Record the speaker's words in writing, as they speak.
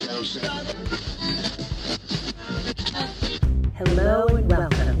Hello and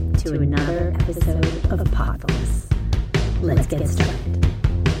welcome to another episode of Podfulness. Let's get started.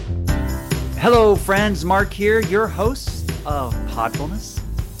 Hello, friends. Mark here, your host of Podfulness.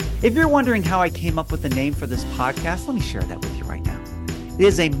 If you're wondering how I came up with the name for this podcast, let me share that with you right now. It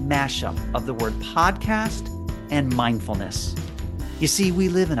is a mashup of the word podcast and mindfulness. You see, we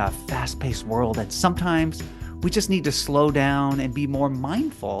live in a fast-paced world and sometimes we just need to slow down and be more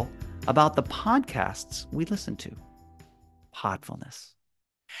mindful about the podcasts we listen to. Podfulness.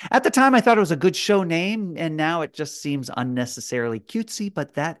 At the time, I thought it was a good show name, and now it just seems unnecessarily cutesy,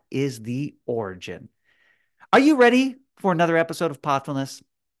 but that is the origin. Are you ready for another episode of Podfulness?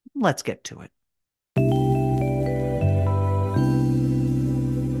 Let's get to it.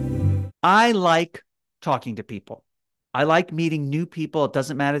 I like talking to people. I like meeting new people. It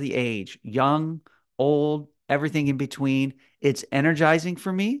doesn't matter the age, young, old, everything in between. It's energizing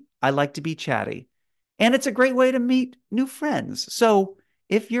for me. I like to be chatty. And it's a great way to meet new friends. So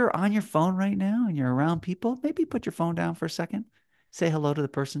if you're on your phone right now and you're around people, maybe put your phone down for a second. Say hello to the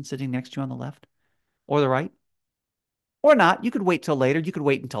person sitting next to you on the left or the right. Or not. You could wait till later. You could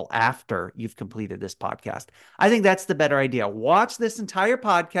wait until after you've completed this podcast. I think that's the better idea. Watch this entire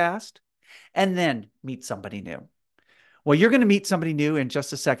podcast and then meet somebody new. Well, you're going to meet somebody new in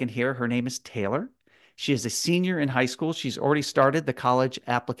just a second here. Her name is Taylor. She is a senior in high school. She's already started the college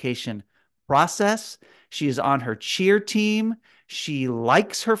application process. She is on her cheer team. She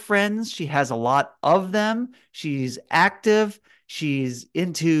likes her friends. She has a lot of them. She's active. She's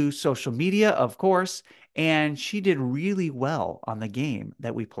into social media, of course. And she did really well on the game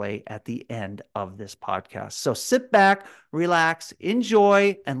that we play at the end of this podcast. So sit back, relax,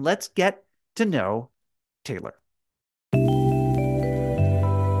 enjoy, and let's get to know Taylor.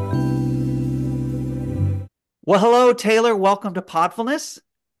 Well, hello, Taylor. Welcome to Podfulness.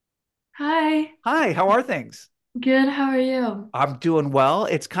 Hi, Hi, how are things? good. How are you? I'm doing well.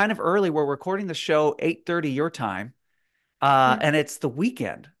 It's kind of early. We're recording the show 8:30 your time, Yeah. and it's the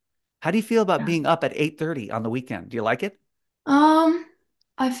weekend. How do you feel about Yeah. being up at 8:30 on the weekend? Do you like it? Um,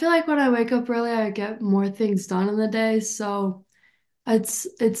 I feel like when I wake up early, I get more things done in the day, so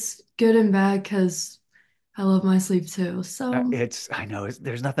it's good and bad because I love my sleep too. So I know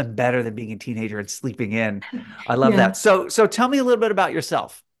there's nothing better than being a teenager and sleeping in. I love yeah. that. So tell me a little bit about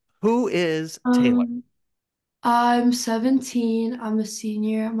yourself. Who is Taylor? Um, I'm 17. I'm a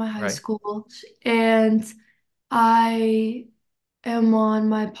senior at my high Right? school, and I am on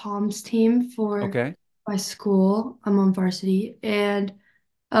my Palms team for Okay. my school. I'm on varsity, and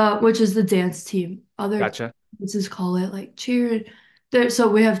which is the dance team. Other Gotcha. places call it like cheer. There, so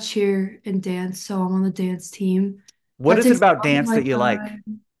we have cheer and dance. So I'm on the dance team. What That is it takes a about lot of dance my that you like?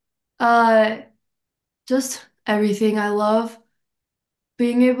 time. Uh, just everything. I love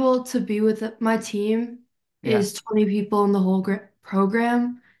being able to be with my team. Yeah. Is 20 people in the whole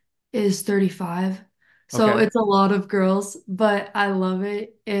program is 35. So Okay. it's a lot of girls, but I love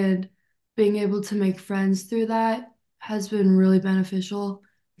it. And being able to make friends through that has been really beneficial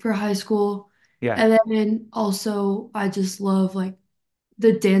for high school. Yeah. And then also, I just love like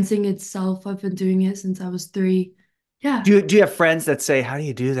the dancing itself. I've been doing it since I was 3. Yeah. Do you have friends that say, "How do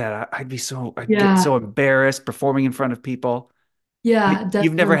you do that? I'd get so Yeah. embarrassed performing in front of people." Yeah,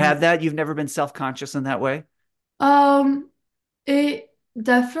 You've never definitely. had that? You've never been self-conscious in that way? Um, it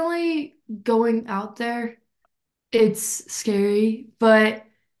definitely going out there, it's scary, but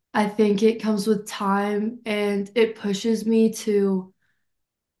I think it comes with time and it pushes me to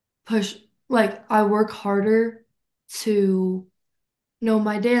push, like, I work harder to know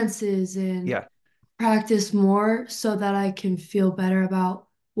my dances and Yeah. practice more so that I can feel better about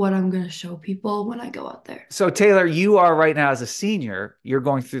what I'm going to show people when I go out there. So Taylor, you are right now as a senior, you're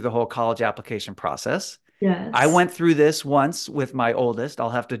going through the whole college application process. I Yes. went through this once with my oldest.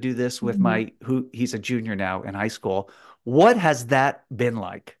 I'll have to do this with Mhm. my who he's a junior now in high school. What has that been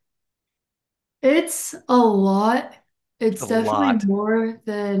like? It's a lot. A It's definitely lot. more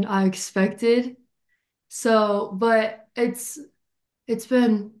than I expected. So, but it's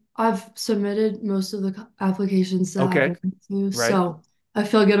been I've submitted most of the applications that I've Okay. wanted to, Right. so I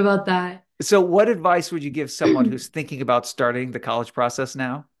feel good about that. So what advice would you give someone who's thinking about starting the college process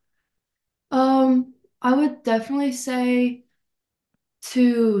now? I would definitely say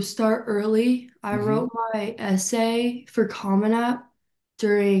to start early. I Hmm. wrote my essay for Common App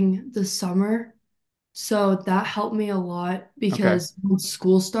during the summer, so that helped me a lot Okay. because when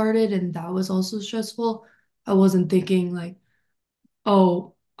school started and that was also stressful, I wasn't thinking like,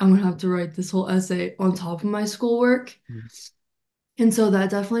 oh, I'm gonna have to write this whole essay on top of my schoolwork. And so that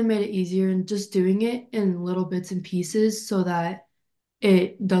definitely made it easier and just doing it in little bits and pieces so that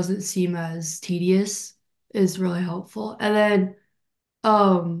it doesn't seem as tedious is really helpful. And then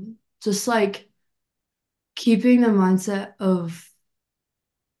just like keeping the mindset of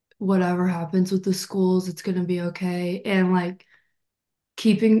whatever happens with the schools, it's gonna be okay. And like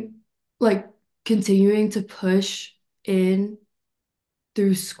keeping like continuing to push in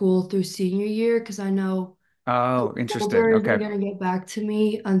through school through senior year because I know the Oh, interesting. older they're Okay. gonna get back to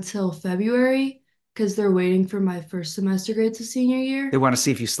me until February because they're waiting for my first semester grades to senior They year. want to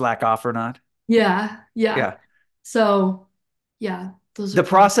see if you slack off or not. Yeah, yeah. Yeah. So yeah, those are The probably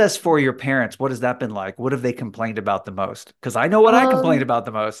process for your parents, what has that been like? What have they complained about the most? Because I know what I complained um about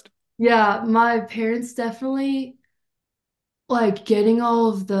the most. yeah, my parents definitely like getting all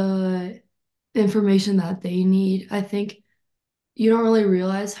of the information that they need. I think you don't really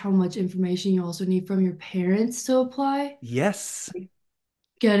realize how much information you also need from your parents to apply. Yes.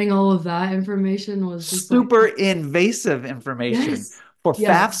 Getting all of that information was just like, Super invasive information yes, for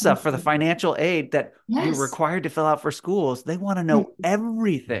yeah, FAFSA, for the financial aid that you're yes, required to fill out for schools. They want to know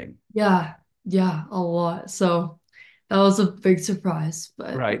everything. yeah, yeah, a lot. So that was a big surprise,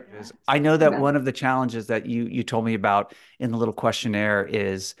 but Right. I know that yeah, one of the challenges that you told me about in the little questionnaire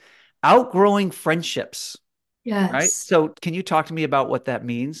is outgrowing friendships, right? yes. So can you talk to me about what that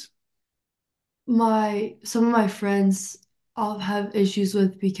means? My some of my friends I'll have issues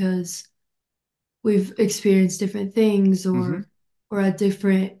with because we've experienced different things Hmm. or we're at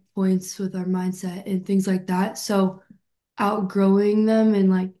different points with our mindset and things like that. So outgrowing them and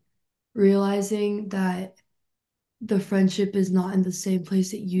like realizing that the friendship is not in the same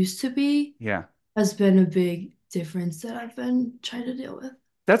place it used to be Yeah. has been a big difference that I've been trying to deal with.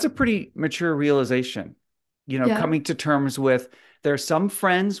 That's a pretty mature realization. Yeah, Coming to terms with there are some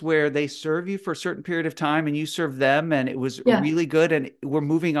friends where they serve you for a certain period of time and you serve them and it was yeah, really good and we're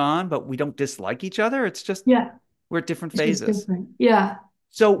moving on, but we don't dislike each other. It's just yeah. we're at different It's just phases. different. Yeah.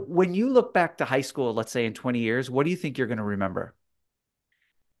 So when you look back to high school, let's say in 20 years, what do you think you're going to remember?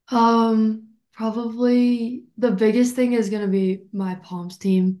 Probably the biggest thing is gonna be my Palms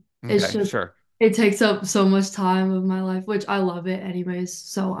team. It's Okay, just sure. it takes up so much time of my life, which I love it anyways,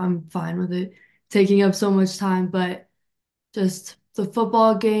 so I'm fine with it taking up so much time, but just the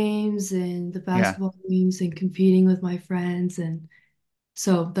football games and the Yeah. basketball games and competing with my friends and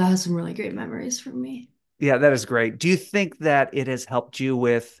so that has some really great memories for me. Yeah, that is great. Do you think that it has helped you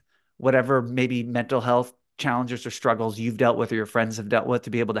with whatever maybe mental health challenges or struggles you've dealt with or your friends have dealt with to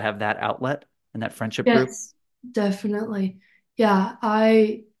be able to have that outlet and that friendship group? Yes, definitely. Yeah,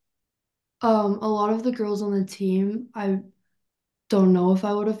 a lot of the girls on the team, I don't know if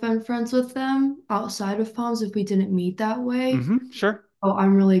I would have been friends with them outside of Palms if we didn't meet that way. Sure. Oh,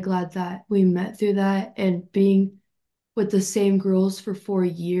 I'm really glad that we met through that and being with the same girls for 4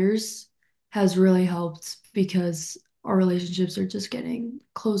 years has really helped because our relationships are just getting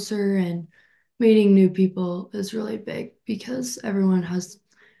closer and meeting new people is really big because everyone has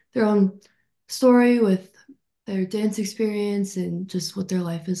their own story with their dance experience and just what their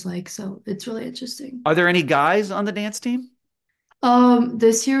life is like. So it's really interesting. Are there any guys on the dance team?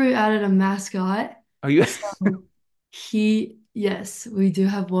 This year we added a mascot. Are you So yes, we do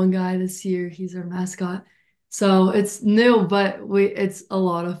have one guy this year. He's our mascot. So it's new, but it's a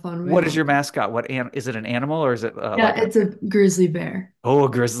lot of fun. We What have is a your mascot? Is it an animal or is it yeah, like a it's a grizzly bear. oh,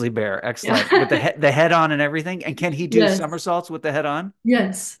 a grizzly bear? Excellent. With Yeah. the head on and everything. And can he do Yes. somersaults with the head on?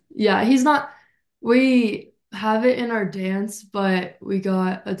 Yes. Yeah, he's not we have it in our dance, but we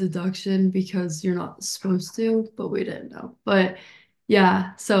got a deduction because you're not supposed to, but we didn't know. But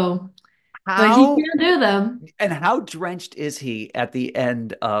yeah, so but he How can do them. and how drenched is he at the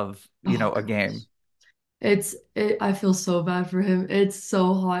end of, Oh a game? gosh. I feel so bad for him. It's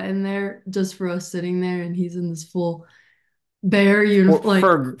so hot in there just for us sitting there and he's in this full bear For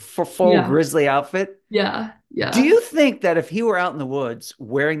uniform like for full yeah. grizzly outfit? Yeah. Do Yeah. you think that if he were out in the woods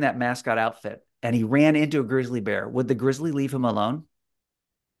wearing that mascot outfit and he ran into a grizzly bear, would the grizzly leave him alone?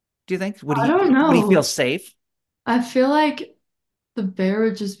 Do you think? I don't Would he feel know. safe? I feel like the bear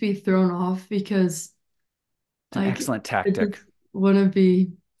would just be thrown off because It's an like excellent it tactic. just wouldn't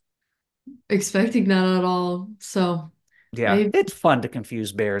be expecting that at all. So Yeah, maybe it's fun to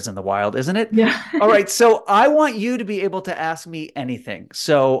confuse bears in the wild, isn't it? yeah. All right, so I want you to be able to ask me anything.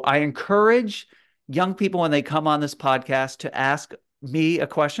 So I encourage young people when they come on this podcast to ask me a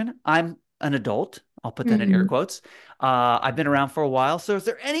question. I'm an adult. I'll put that in air Mhm. quotes. I've been around for a while. So is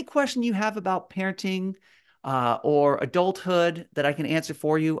there any question you have about parenting or adulthood that I can answer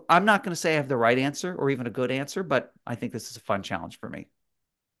for you? I'm not going to say I have the right answer or even a good answer, but I think this is a fun challenge for me.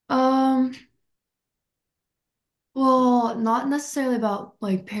 Um, well, not necessarily about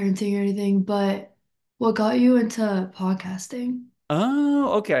like parenting or anything, but what got you into podcasting?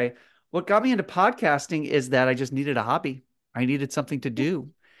 Oh, okay. What got me into podcasting is that I just needed a hobby. I needed something to do.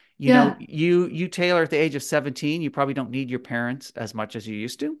 You know, Yeah. you Taylor, at the age of 17, you probably don't need your parents as much as you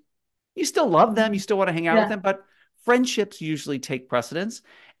used to. You still love them, you Mhm. still want to hang out with Yeah. them, but friendships usually take precedence.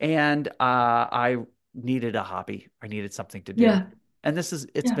 And I needed a hobby. I needed something to do. Yeah. And this is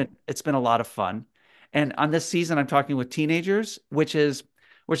Yeah. it's been a lot of fun. And on this season, I'm talking with teenagers, which is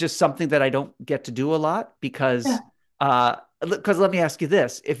something that I don't get to do a lot Yeah. because let me ask you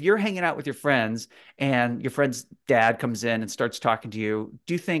this. If you're hanging out with your friends and your friend's dad comes in and starts talking to you,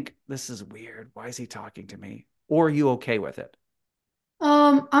 do you think this is weird? Why is he talking to me? Or are you okay with it?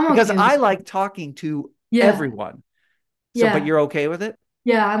 I'm Because okay with I it. like talking to Yeah. everyone. So, but Yeah. you're okay with it?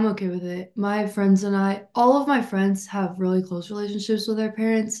 Yeah, I'm okay with it. My friends and I, all of my friends have really close relationships with their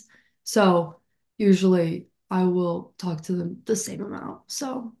parents. So usually I will talk to them the same amount.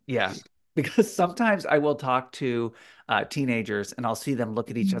 So, Yeah. Because sometimes I will talk to teenagers and I'll see them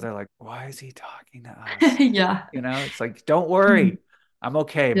look at each mhm. other like, why is he talking to us? Yeah. You know, it's like, don't worry. Mhm. I'm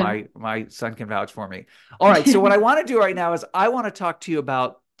okay. Yeah. My son can vouch for me. All right. So what I want to do right now is I want to talk to you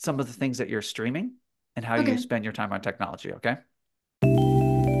about some of the things that you're streaming and how you Okay. spend your time on technology. Okay.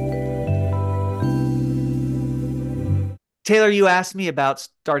 Taylor, you asked me about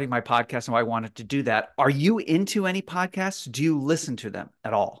starting my podcast and why I wanted to do that. Are you into any podcasts? Do you listen to them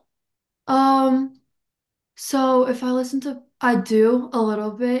at all? Um, so if I listen to, I do a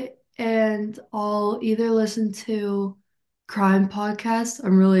little bit, and I'll either listen to crime podcasts.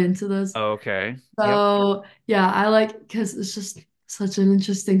 I'm really into those. Okay. Yep. So yeah, I like because it's just such an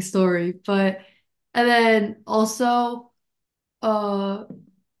interesting story. But and then also uh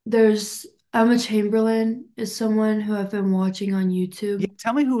there's Emma Chamberlain is someone who I've been watching on Yeah. YouTube.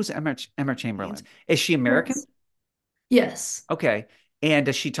 Tell me who's Emma Chamberlain. Is she American? Yes. Yes. Okay. And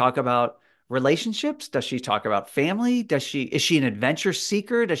does she talk about relationships? Does she talk about family? Is she an adventure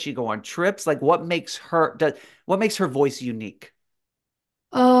seeker? Does she go on trips? Like what makes her voice unique?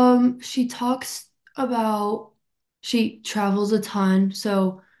 She talks about she travels a ton,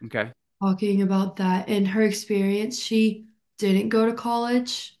 so Okay. talking about that and her experience, she didn't go to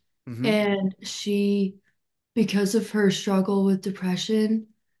college Hmm. and because of her struggle with depression,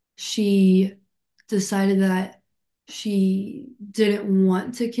 she decided that she didn't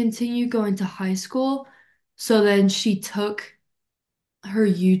want to continue going to high school. So then she took her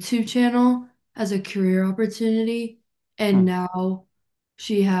YouTube channel as a career opportunity, Huh. and now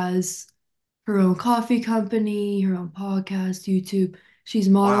she has her own coffee company, her own podcast, YouTube. She's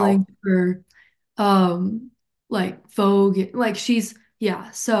Wow. modeling for um like Vogue, like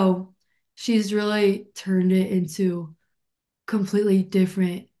yeah, so she's really turned it into completely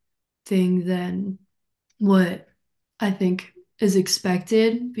different thing than what I think is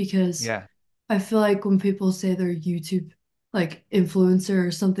expected because Yeah. I feel like when people say they're YouTube like influencer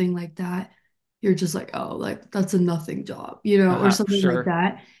or something like that, you're just like, oh, like that's a nothing job, or something like Sure.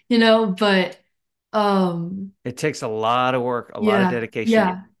 that, but um It takes a lot of work, a lot of yeah, dedication.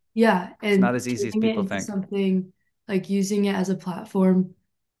 yeah, yeah. It's not And as easy as turning it people into think. something like using it as a platform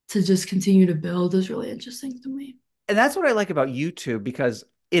to just continue to build is really interesting to me. And that's what I like about YouTube because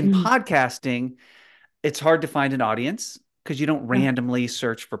in Mhm. podcasting, it's hard to find an audience because you don't Yeah, randomly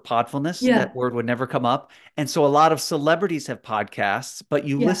search for podfulness. yeah, That word would never come up. And so a lot of celebrities have podcasts, but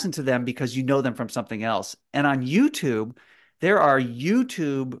you yeah, listen to them because you know them from something else. And on YouTube, there are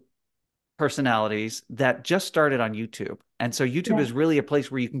YouTube personalities that just started on YouTube. And so YouTube yeah. is really a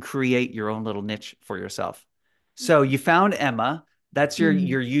place where you can create your own little niche for yourself. So you found Emma. That's Mhm.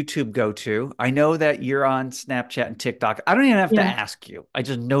 your YouTube go-to. I know that you're on Snapchat and TikTok. I don't even have to Yeah, ask you. I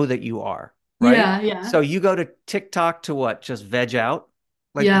just know that you are, right? yeah, yeah, So you go to TikTok to what? Just veg out?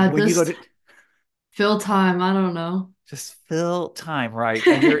 Like yeah. when you go Just to fill time. I don't know. just fill time, right?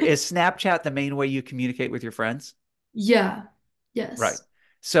 And is Snapchat the main way you communicate with your friends? Yeah, Right. yes.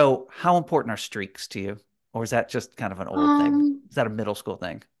 So, how important are streaks to you? Or is that just kind of an old thing? Um, Is that a middle school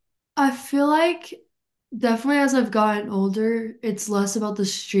thing? I feel like definitely as I've gotten older, it's less about the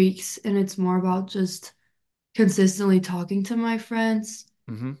streaks and it's more about just consistently talking to my friends.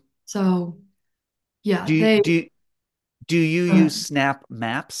 Hmm. So yeah, Do you, they do you, do you go use ahead. Snap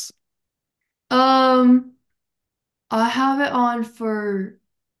Maps? Um, I have it on for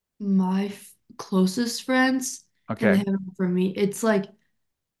my closest friends, and they Okay. have it for me. It's like,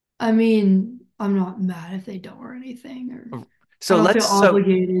 I mean, I'm not mad if they don't or anything, or I So don't feel let's so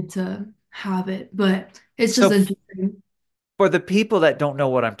obligated to have it, but it's so just f- interesting. for the people that don't know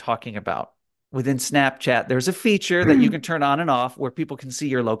what I'm talking about, within Snapchat, there's a feature that you can turn on and off where people can see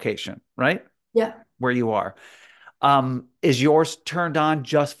your location, right? Yeah. Where you are. Is yours turned on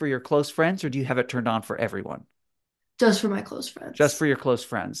just for your close friends, or do you have it turned on for everyone? just for my close Just friends. for your close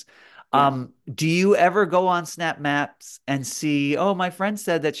friends. Yeah. Do you ever go on Snap Maps and see, oh, my friend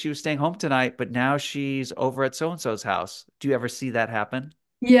said that she was staying home tonight, but now she's over at so and so's house? Do you ever see that happen?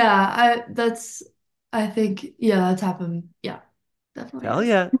 Yeah, I think yeah, that's happened. Yeah, definitely Tell has.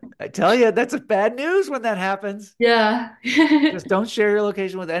 you, I tell you, that's a bad news when that happens. Yeah. Just don't share your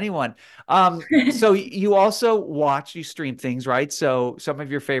location with anyone. So you also watch, you stream things, right? So some of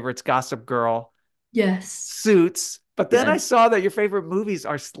your favorites, Gossip Girl, Yes. Suits. But then I Yes. saw that your favorite movies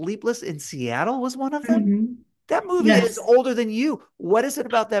are Sleepless in Seattle was one of them. Mhm. That movie is Yes. older than you. What is it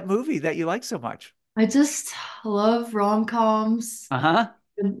about that movie that you like so much? I just love rom-coms Uh-huh.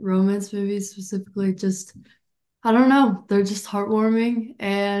 and romance movies specifically. Just I don't know, they're just heartwarming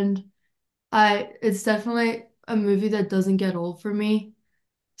and I it's definitely a movie that doesn't get old for me.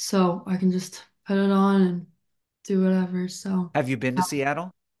 So I can just put it on and do whatever. So Have you been to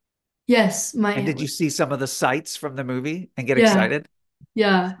Seattle? yes, my And aunt did you lives. see some of the sights from the movie and get Yeah, excited?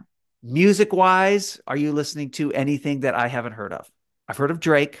 yeah. Music wise, are you listening to anything that I haven't heard of? I've heard of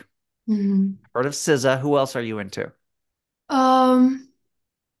Drake, Hmm. heard of SZA. Who else are you into? Um,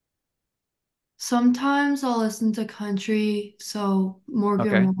 Sometimes I'll listen to country, so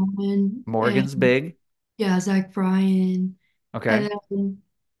Morgan Okay. Wallen Morgan's and big. yeah, Zach Bryan. Okay. And then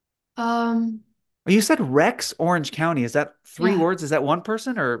um Well, you said Rex Orange County. Is that three yeah, words? Is that one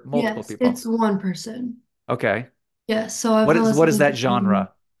person or multiple yes, people? it's one person. Okay. Yeah, so I've been What is listening that to him.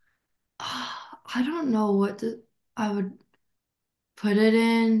 genre? I don't know I would put it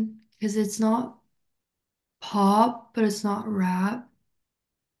in because it's not pop, but it's not rap.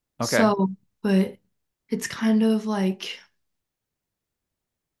 Okay. So, but it's kind of like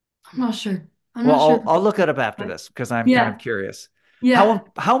I'm not sure. I'm Well, not sure. I'll look it up after But this because I'm kind of yeah, curious. yeah.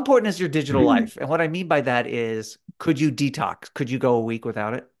 How important is your digital life? And what I mean by that is, could you detox? Could you go a week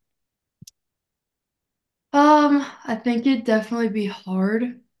without it? I think it'd definitely be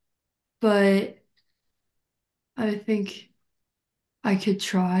hard, but I think I could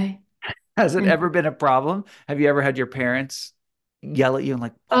try. Has it And ever been a problem? Have you ever had your parents yell at you and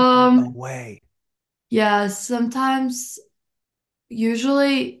like, put that um, away? yeah, sometimes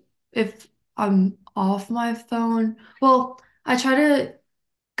usually if I'm off my phone, well, I try to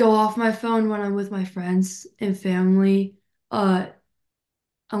go off my phone when I'm with my friends and family, uh,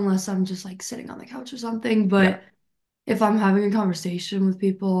 unless I'm just like sitting on the couch or something. Yeah, But if I'm having a conversation with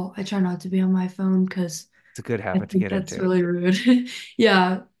people, I try not to be on my phone because it's a good I habit to think get that's into. really rude.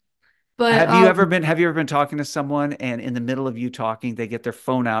 Yeah. But Have you ever been talking to someone and in the middle of you talking, they get their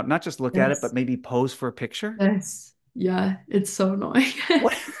phone out, not just look at it, but yes, maybe pose for a picture? yes, yeah, it's so annoying.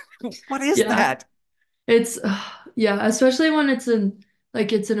 What what is Yeah, that? it's yeah, especially when it's an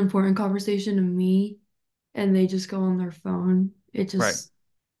important conversation to me and they just go on their phone. It Right. just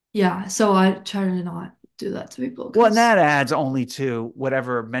yeah, so I try to not do that to people Well, and because that adds only to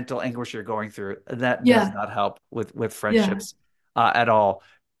whatever mental anguish you're going through. That does yeah, not help with yeah. friendships at all.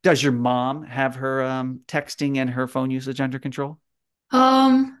 Does your mom have her texting and her phone usage under control?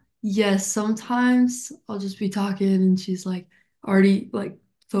 Yes, sometimes I'll just be talking and she's like already like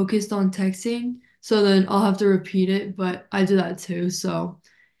focused on texting. So then I'll have to repeat it, but I do that too. So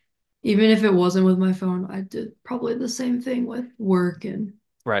even if it wasn't with my phone, I did probably the same thing with work and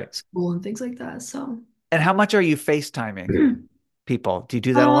Right. school and things like that. So And how much are you FaceTiming people? Do you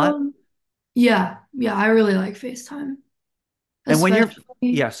do that a lot? um yeah, yeah, I really like FaceTime. And when you're, Especially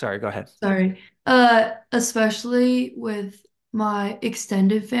yeah, sorry, go ahead. sorry. Especially with my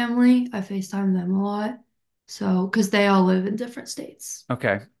extended family, I FaceTime them a lot. So, because they all live in different states.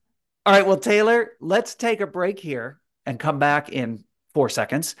 Okay. All right. Well, Taylor, let's take a break here and come back in 4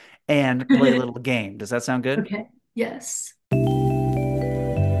 seconds and play a little game. Does that sound good? Okay. Yes.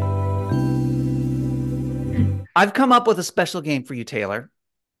 I've come up with a special game for you, Taylor,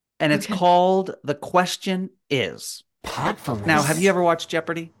 and it's Okay. called The Question Is. Now, have you Thoughtfulness. ever watched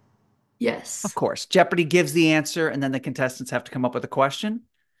Jeopardy? Of Yes. course. Jeopardy gives the answer, and then the contestants have to come up with a question.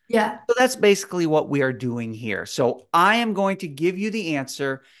 Yeah. So that's basically what we are doing here. So I am going to give you the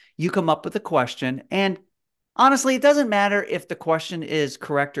answer. You come up with a question. And honestly, it doesn't matter if the question is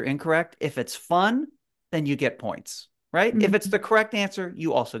correct or incorrect. If it's fun, then you get points, right? If it's Mhm. the correct answer,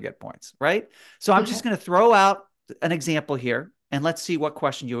 you also get points, right? So I'm Okay. just going to throw out an example here and let's see what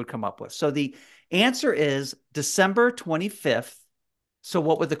question you would come up with. So the answer is December 25th. So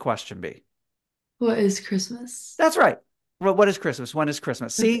what would the question be? What is Christmas? That's right. Well, what is Christmas? When is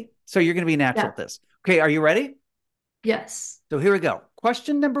Christmas? Okay. See? So you're going to be natural Yeah. at this. Okay, are you ready? Yes. So here we go.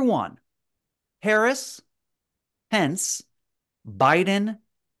 Question number one. Harris, Pence, Biden,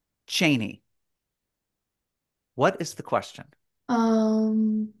 Cheney. What is the question?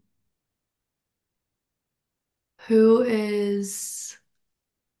 Um, Who is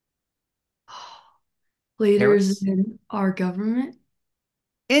leaders Harris? in our government?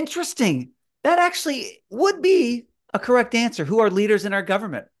 Interesting. That actually would be a correct answer. Who are leaders in our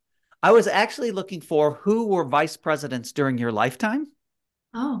government? I was actually looking for who were vice presidents during your lifetime.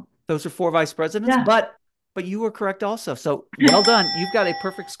 Oh, Those are four vice presidents, yeah. but you were correct also. So well done. You've got a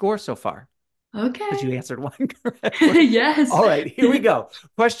perfect score so far because you Okay. answered one correctly. Yes. All right, here we go.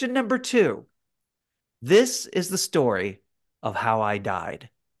 Question number two. This is the story of how I died.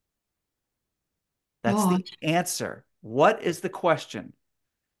 That's the Gosh. answer. What is the question?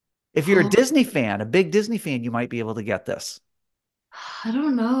 If you're a Oh, Disney fan, a big Disney fan, you might be able to get this. I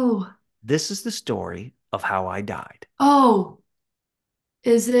don't know. This is the story of how I died. Oh,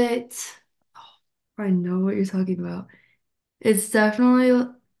 is it? Oh, I know what you're talking about. It's definitely.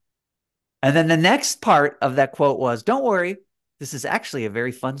 And then the next part of that quote was, don't worry, this is actually a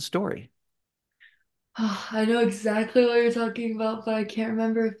very fun story. Oh, I know exactly what you're talking about, but I can't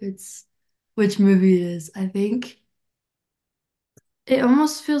remember if it's which movie it is. I think it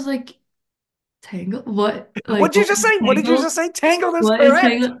almost feels like Tangled. What? Like What'd you what just is say? What did you Tangled? just say? Tangled is What is correct.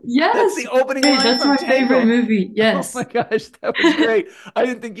 Tangled? That's Yes. the opening Wait, line that's from my favorite Tangled. movie. Oh my Yes. gosh, that was great. I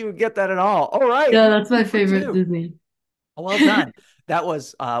didn't think you would get that at all. All right, Yeah, that's my for favorite two. Disney. Well done. That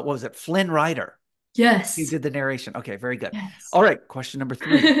was what was it? Flynn Rider. He Yes. did the narration. Okay, very good. Yes. All right, question number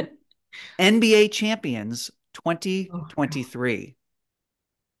three. NBA champions Oh God. 2023.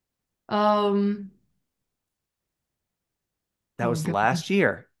 Um. That Oh was God. last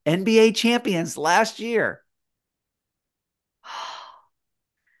year. NBA champions last year.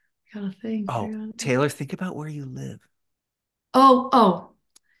 I gotta think. I Oh, gotta think. Taylor, think about where you live. Oh, oh.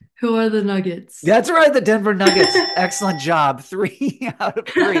 Who are the Nuggets? That's right, the Denver Nuggets. Excellent job. 3 out of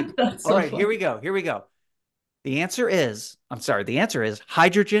 3. That's All so right, here fun. we go. Here we go. The answer is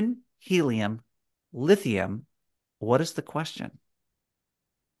hydrogen, helium, lithium. What is the question?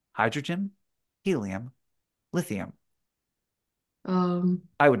 Hydrogen, helium, lithium. Um.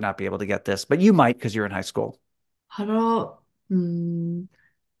 I would not be able to get this, but you might because you're in high school. How do? Hmm,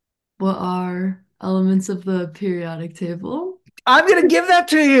 what are elements of the periodic table? I'm going to give that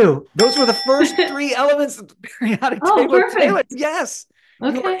to you. Those were the first three elements of the periodic Oh, table. Taylor, perfect. yes,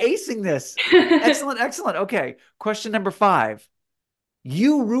 you are Okay. acing this. Excellent, excellent. Okay, question number 5.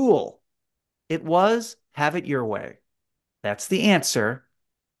 You rule. It was have it your way. That's the answer.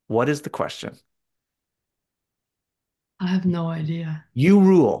 What is the question? I have no idea. You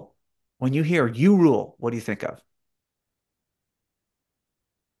rule. When you hear you rule, what do you think of?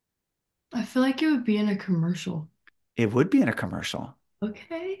 I feel like it would be in a commercial. It would be in a commercial.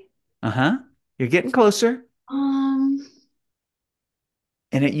 Okay. Uh-huh. You're getting closer. Um,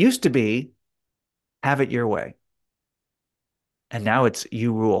 And it used to be have it your way. And now it's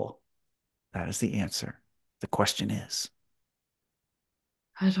you rule. That is the answer. The question is.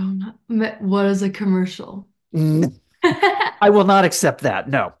 I don't know. What is a commercial? Mm, I will not accept that.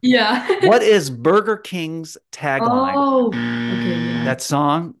 No. Yeah. What is Burger King's tagline? Oh, okay, yeah. That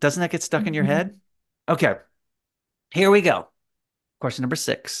song, doesn't that get stuck in your Mhm. head? Okay. Here we go. Question number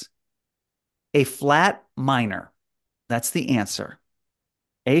 6. A flat minor. That's the answer.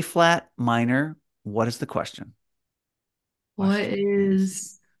 A flat minor. What is the question? What Question is,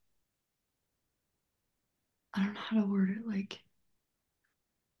 is, I don't know how to word it, like,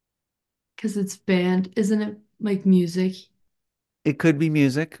 because it's band, isn't it like music? it could be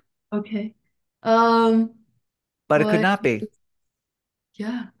music, Okay. Um, but it could what, not be.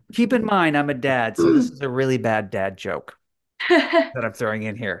 yeah. Keep in mind, I'm a dad, so this is a really bad dad joke that I'm throwing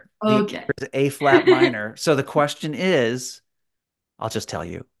in here. The Okay. answer is A flat minor. So the question is, I'll just tell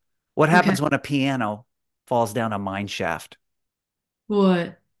you, what Okay. happens when a piano falls down a mine shaft?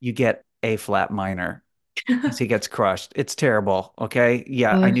 What? You get A flat minor as he gets crushed. It's terrible. Okay.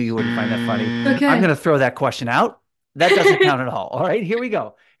 Yeah, I knew you wouldn't find that funny. I'm Okay. going to throw that question out. That doesn't count at all. All right, here we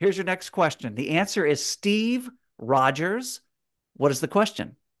go. Here's your next question. The answer is Steve Rogers. What is the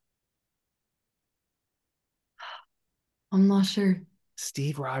question? I'm not sure.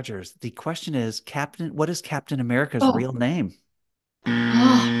 Steve Rogers. The question is Captain, what is Captain America's Oh, real name?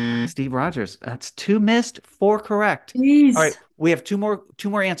 oh, Steve Rogers. That's 2 missed, 4 correct. All right, jeez. we have two more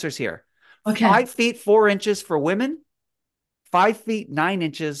answers here. Okay. 5 feet 4 inches for women, 5 feet 9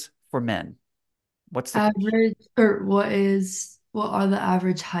 inches for men. What's the question? Average, or what are the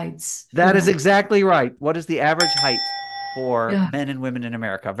average heights for That is men? exactly right. What is the average height for Yeah. men and women in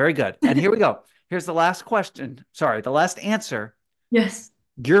America? Very good. And here we go. Here's the last question. Sorry, the last answer. Yes.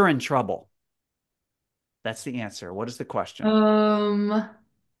 You're in trouble. That's the answer. What is the question? Um,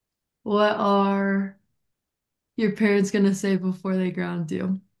 what are your parents gonna say before they ground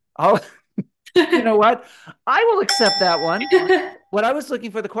you? Oh, You know what? I will accept that one. What I was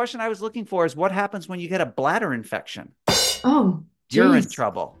looking for, the question I was looking for is what happens when you get a bladder infection? Oh, You're in geez.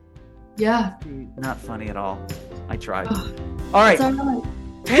 trouble. Yeah. Not funny at all. I tried. Oh, All right, it's all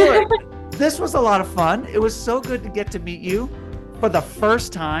right. Taylor, this was a lot of fun. It was so good to get to meet you for the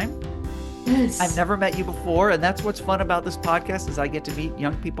first time. Yes. I've never met you before, and that's what's fun about this podcast is I get to meet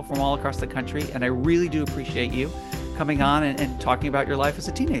young people from all across the country, and I really do appreciate you coming on and talking about your life as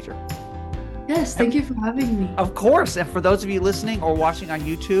a teenager. Yes, thank you for having me. Of course. And for those of you listening or watching on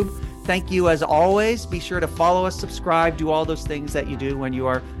YouTube, thank you as always. Be sure to follow us, subscribe, do all those things that you do when you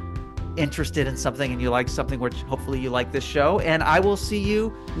are interested in something and you like something, which hopefully you like this show. And I will see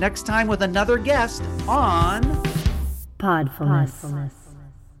you next time with another guest on Podfulness.